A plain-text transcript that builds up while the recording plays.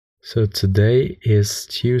So today is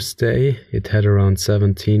Tuesday. It had around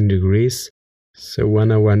 17 degrees. So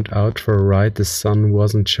when I went out for a ride, the sun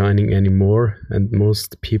wasn't shining anymore, and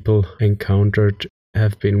most people encountered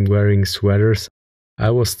have been wearing sweaters.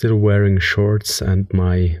 I was still wearing shorts and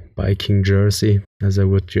my biking jersey as I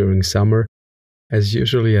would during summer. As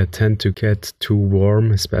usually I tend to get too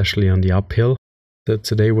warm, especially on the uphill. So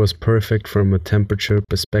today was perfect from a temperature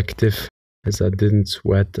perspective, as I didn't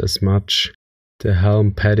sweat as much. The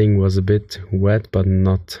helm padding was a bit wet, but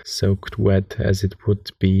not soaked wet as it would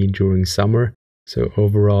be during summer. So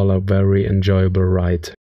overall a very enjoyable ride.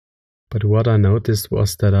 But what I noticed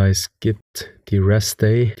was that I skipped the rest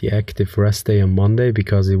day, the active rest day on Monday,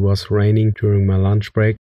 because it was raining during my lunch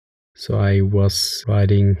break. So I was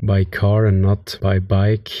riding by car and not by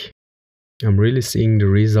bike. I'm really seeing the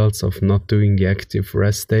results of not doing the active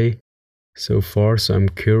rest day so far, so I'm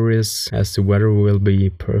curious as the weather will be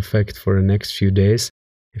perfect for the next few days,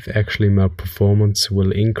 if actually my performance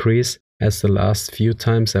will increase, as the last few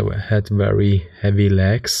times I had very heavy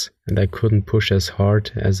legs and I couldn't push as hard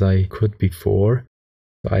as I could before.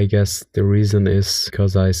 So I guess the reason is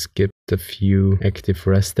because I skipped a few active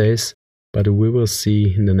rest days, but we will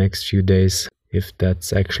see in the next few days if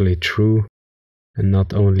that's actually true and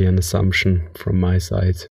not only an assumption from my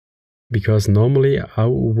side. Because normally I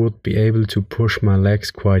would be able to push my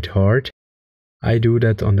legs quite hard. I do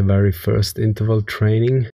that on the very first interval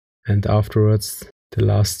training, and afterwards the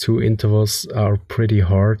last two intervals are pretty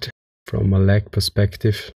hard from a leg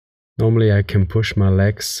perspective. Normally I can push my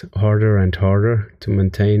legs harder and harder to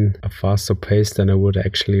maintain a faster pace than I would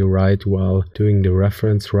actually ride while doing the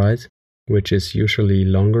reference ride, which is usually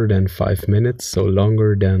longer than 5 minutes, so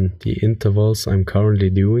longer than the intervals I'm currently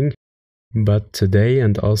doing. But today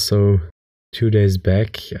and also 2 days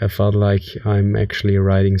back, I felt like I'm actually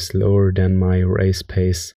riding slower than my race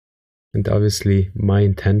pace. And obviously my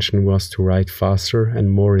intention was to ride faster and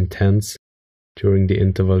more intense during the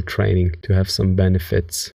interval training to have some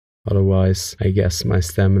benefits. Otherwise, I guess my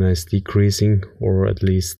stamina is decreasing or at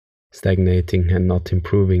least stagnating and not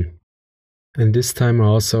improving. And this time I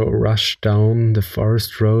also rushed down the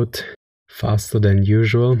forest road faster than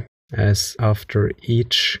usual, as after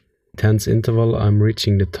each intense interval I'm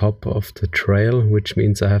reaching the top of the trail, which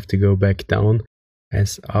means I have to go back down,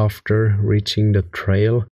 as after reaching the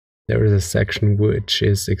trail there is a section which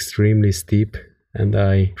is extremely steep and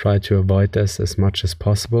I try to avoid this as much as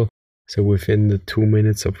possible. So within the 2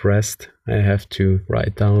 minutes of rest I have to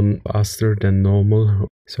ride down faster than normal.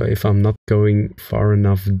 So if I'm not going far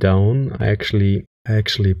enough down, I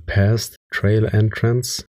actually passed trail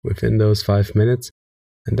entrance within those 5 minutes.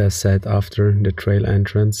 And as said, after the trail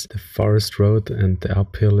entrance, the forest road and the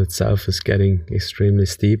uphill itself is getting extremely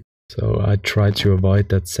steep. So I try to avoid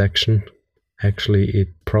that section. Actually, it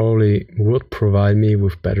probably would provide me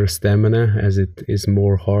with better stamina, as it is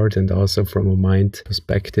more hard, and also from a mind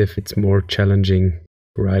perspective it's more challenging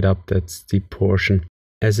to ride up that steep portion,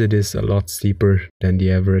 as it is a lot steeper than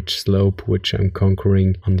the average slope which I'm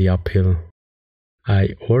conquering on the uphill. I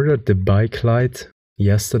ordered the bike light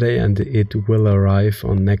yesterday and it will arrive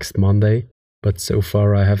on next Monday, but so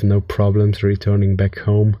far I have no problems returning back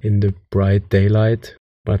home in the bright daylight.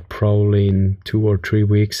 But probably in 2 or 3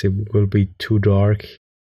 weeks it will be too dark,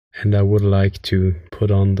 and I would like to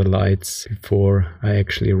put on the lights before I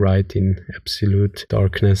actually ride in absolute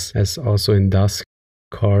darkness, as also in dusk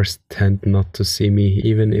cars tend not to see me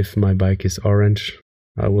even if my bike is orange.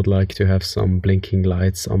 I would like to have some blinking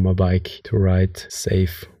lights on my bike to ride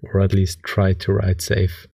safe, or at least try to ride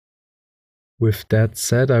safe. With that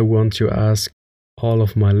said, I want to ask all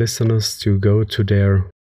of my listeners to go to their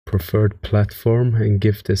preferred platform and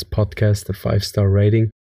give this podcast a 5-star rating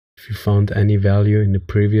if you found any value in the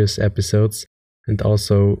previous episodes, and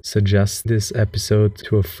also suggest this episode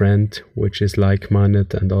to a friend which is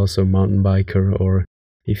like-minded and also mountain biker, or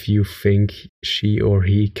if you think she or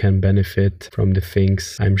he can benefit from the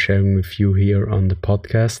things I'm sharing with you here on the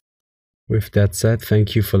podcast. With that said,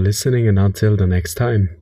 thank you for listening, and until the next time.